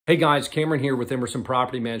Hey guys, Cameron here with Emerson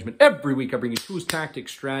Property Management. Every week I bring you tools,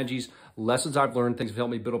 tactics, strategies, lessons I've learned, things that have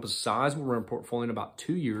helped me build up a sizable rental portfolio in about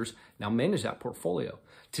 2 years. Now manage that portfolio.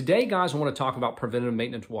 Today, guys, I want to talk about preventative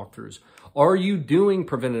maintenance walkthroughs. Are you doing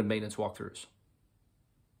preventative maintenance walkthroughs?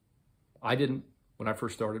 I didn't when I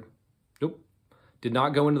first started. Nope. Did not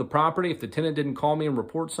go into the property. If the tenant didn't call me and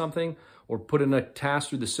report something or put in a task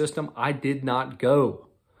through the system, I did not go.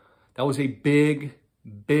 That was a big,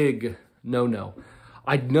 big no-no.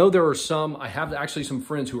 I know there are some, I have actually some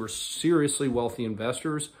friends who are seriously wealthy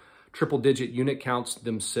investors, triple-digit unit counts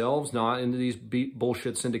themselves, not into these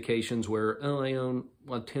bullshit syndications where, oh, I own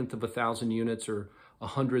 1/10 of 1,000 units or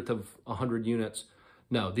 100th of 100 units.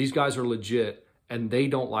 No, these guys are legit, and they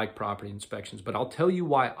don't like property inspections. But I'll tell you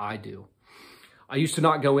why I do. I used to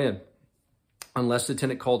not go in unless the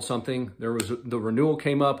tenant called something. The renewal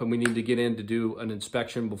came up, and we needed to get in to do an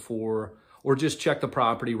inspection before, or just check the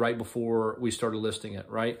property right before we started listing it,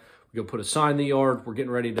 right? We go put a sign in the yard. We're getting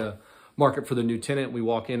ready to market for the new tenant. We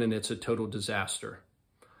walk in and it's a total disaster.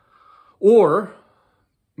 Or,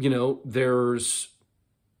 you know, there's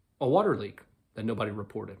a water leak that nobody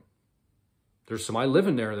reported. There's somebody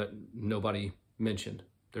living there that nobody mentioned.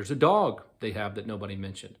 There's a dog they have that nobody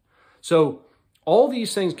mentioned. So all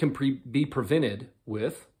these things can be prevented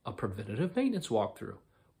with a preventative maintenance walkthrough.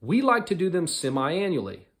 We like to do them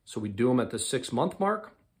semi-annually. So we do them at the 6-month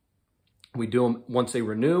mark. We do them once they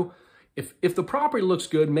renew. If the property looks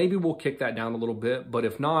good, maybe we'll kick that down a little bit. But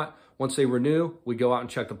if not, once they renew, we go out and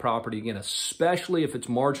check the property again, especially if it's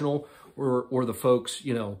marginal or the folks,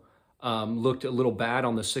 you know, looked a little bad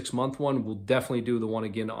on the 6-month one. We'll definitely do the one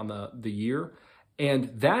again on the year. And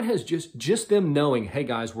that has just them knowing, hey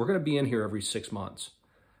guys, we're going to be in here every 6 months.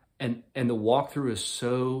 And the walkthrough is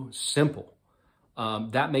so simple.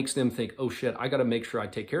 That makes them think, oh shit, I got to make sure I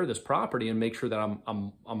take care of this property and make sure that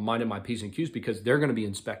I'm minding my P's and Q's because they're going to be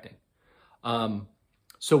inspecting.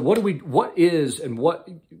 So what is a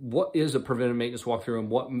preventive maintenance walkthrough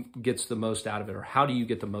and what gets the most out of it, or how do you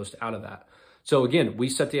get the most out of that? So again, we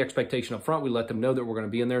set the expectation up front. We let them know that we're going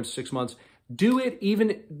to be in there in 6 months. Do it,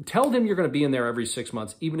 even tell them you're going to be in there every 6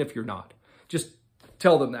 months, even if you're not. Just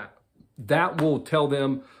tell them that. That will tell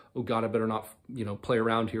them, oh God, I better not, you know, play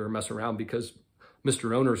around here or mess around because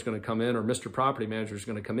Mr. Owner is going to come in or Mr. Property Manager is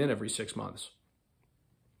going to come in every 6 months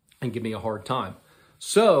and give me a hard time.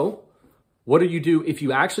 So what do you do if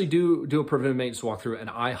you actually do a preventive maintenance walkthrough? And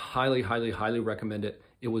I highly, highly, highly recommend it.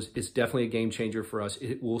 It's definitely a game changer for us.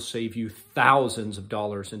 It will save you thousands of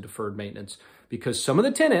dollars in deferred maintenance because some of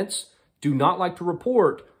the tenants do not like to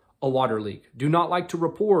report a water leak, do not like to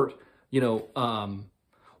report, you know,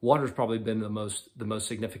 water's probably been the most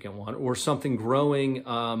significant one, or something growing,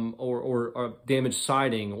 or damaged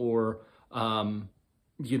siding, or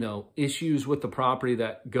you know, issues with the property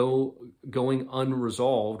that going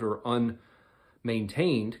unresolved or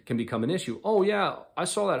unmaintained can become an issue. Oh yeah, I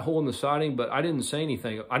saw that hole in the siding, but I didn't say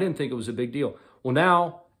anything. I didn't think it was a big deal. Well,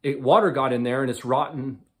 now water got in there and it's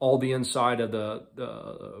rotten all the inside of the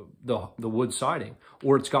wood siding,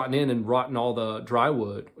 or it's gotten in and rotten all the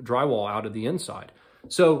drywall out of the inside.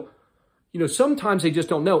 So, you know, sometimes they just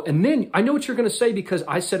don't know. And then I know what you're going to say because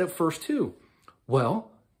I said it first too. Well,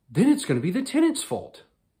 then it's going to be the tenant's fault.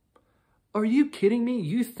 Are you kidding me?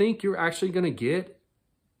 You think you're actually going to get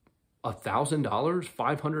 $1,000,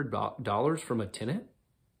 $500 from a tenant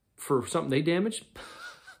for something they damaged?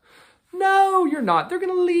 No, you're not. They're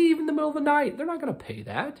going to leave in the middle of the night. They're not going to pay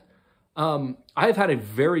that. I've had a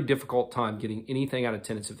very difficult time getting anything out of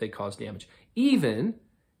tenants if they cause damage, even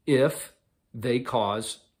if they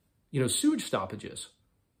cause, you know, sewage stoppages.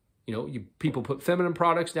 You know, people put feminine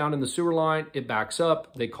products down in the sewer line. It backs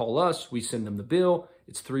up. They call us. We send them the bill.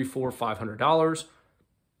 It's $300, $400, $500.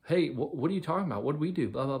 Hey, what are you talking about? What do we do?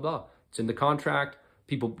 Blah, blah, blah. It's in the contract.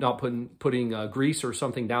 People not putting grease or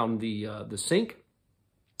something down the sink.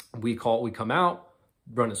 We come out,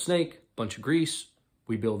 run a snake, bunch of grease.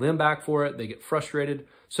 We bill them back for it. They get frustrated.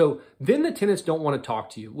 So then the tenants don't want to talk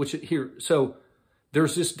to you, so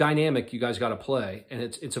there's this dynamic you guys got to play, and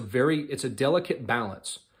it's a delicate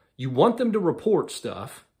balance. You want them to report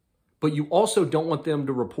stuff, but you also don't want them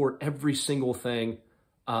to report every single thing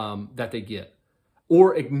that they get,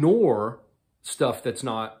 or ignore stuff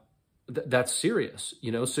that's serious.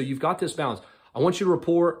 You know, so you've got this balance. I want you to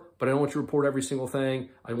report, but I don't want you to report every single thing.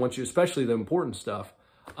 I want you, especially the important stuff.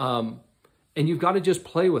 And you've got to just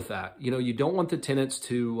play with that. You know, you don't want the tenants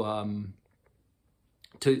to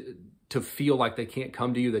feel like they can't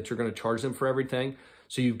come to you, that you're going to charge them for everything.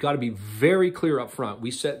 So you've got to be very clear up front.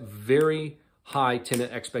 We set very high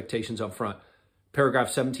tenant expectations up front. Paragraph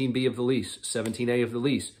 17B of the lease, 17A of the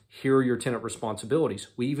lease. Here are your tenant responsibilities.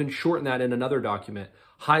 We even shorten that in another document,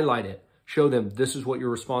 highlight it, show them this is what you're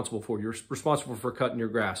responsible for. You're responsible for cutting your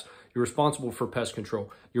grass. You're responsible for pest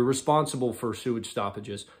control. You're responsible for sewage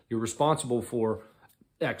stoppages. You're responsible for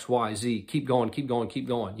X, Y, Z. Keep going, keep going, keep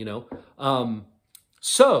going, you know.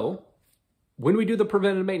 So when we do the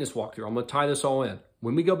preventative maintenance walkthrough, I'm going to tie this all in.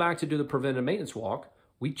 When we go back to do the preventative maintenance walk,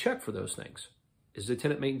 we check for those things. Is the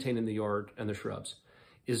tenant maintaining the yard and the shrubs?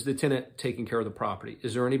 Is the tenant taking care of the property?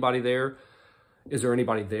 Is there anybody there? Is there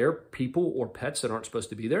anybody there, people or pets that aren't supposed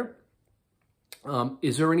to be there?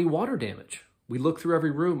 Is there any water damage? We look through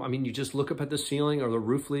every room. I mean, you just look up at the ceiling or the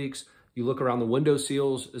roof leaks. You look around the window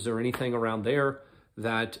seals. Is there anything around there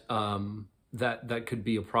that that could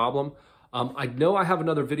be a problem? I know I have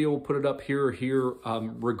another video. We'll put it up here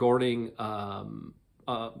regarding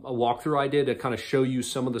a walkthrough I did to kind of show you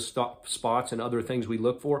some of the spots and other things we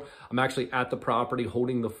look for. I'm actually at the property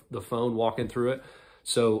holding the phone, walking through it.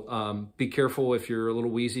 So be careful if you're a little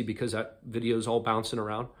wheezy because that video is all bouncing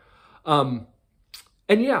around.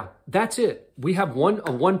 And yeah, that's it. We have a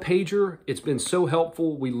one pager. It's been so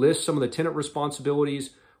helpful. We list some of the tenant responsibilities.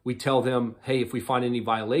 We tell them, hey, if we find any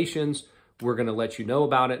violations, we're going to let you know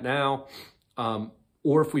about it now.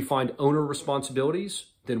 Or if we find owner responsibilities,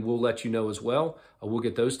 then we'll let you know as well. We'll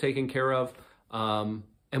get those taken care of. And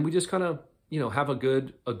we just kind of, you know, have a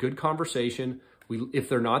good conversation. If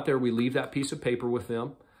they're not there, we leave that piece of paper with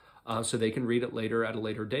them so they can read it later at a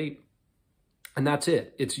later date. And that's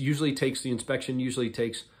it. The inspection usually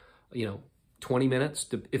takes, you know, 20 minutes.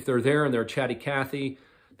 If they're there and they're chatty Cathy,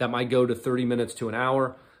 that might go to 30 minutes to an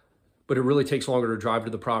hour. But it really takes longer to drive to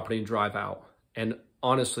the property and drive out. And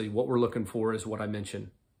honestly, what we're looking for is what I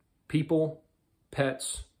mentioned. People,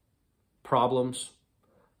 pets, problems,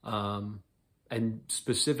 and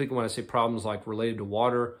specifically when I say problems like related to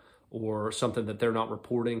water or something that they're not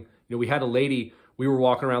reporting. You know, we had a lady, we were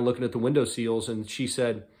walking around looking at the window seals and she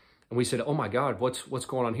said, and we said, oh my God, what's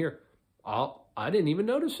going on here? I didn't even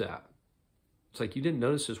notice that. It's like, you didn't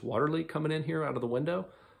notice this water leak coming in here out of the window?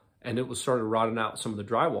 And it was started rotting out some of the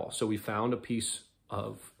drywall. So we found a piece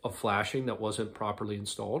of flashing that wasn't properly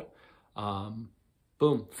installed.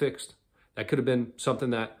 Boom, fixed. That could have been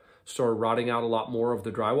something that started rotting out a lot more of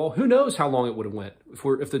the drywall. Who knows how long it would have went?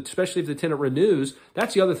 Especially if the tenant renews.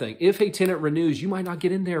 That's the other thing. If a tenant renews, you might not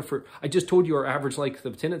get in there for, I just told you our average length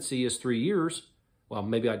of tenancy is 3 years. Well,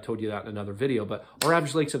 maybe I told you that in another video, but our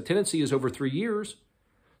average length of tenancy is over 3 years.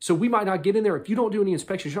 So we might not get in there. If you don't do any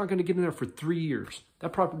inspections, you're not going to get in there for 3 years.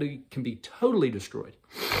 That property can be totally destroyed.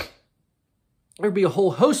 There'd be a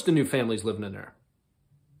whole host of new families living in there.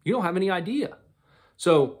 You don't have any idea.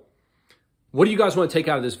 So what do you guys want to take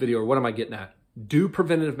out of this video, or what am I getting at? Do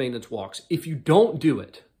preventative maintenance walks. If you don't do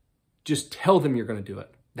it, just tell them you're going to do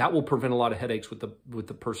it. That will prevent a lot of headaches with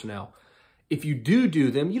the personnel. If you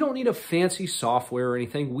do them, you don't need a fancy software or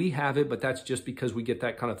anything. We have it, but that's just because we get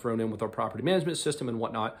that kind of thrown in with our property management system and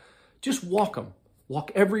whatnot. Just walk them.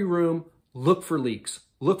 Walk every room. Look for leaks.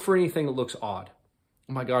 Look for anything that looks odd.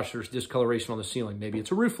 Oh my gosh, there's discoloration on the ceiling. Maybe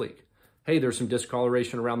it's a roof leak. Hey, there's some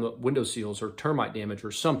discoloration around the window seals or termite damage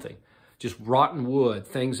or something. Just rotten wood,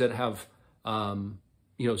 things that have,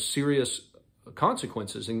 you know, serious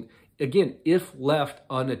consequences. And again, if left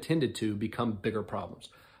unattended to, become bigger problems.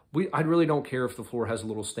 I really don't care if the floor has a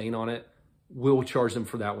little stain on it. We'll charge them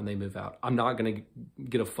for that when they move out. I'm not going to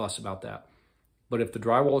get a fuss about that. But if the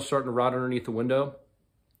drywall is starting to rot underneath the window,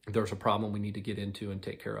 there's a problem we need to get into and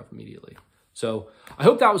take care of immediately. So I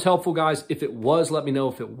hope that was helpful, guys. If it was, let me know.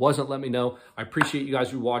 If it wasn't, let me know. I appreciate you guys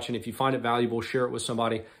for watching. If you find it valuable, share it with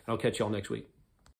somebody, and I'll catch y'all next week.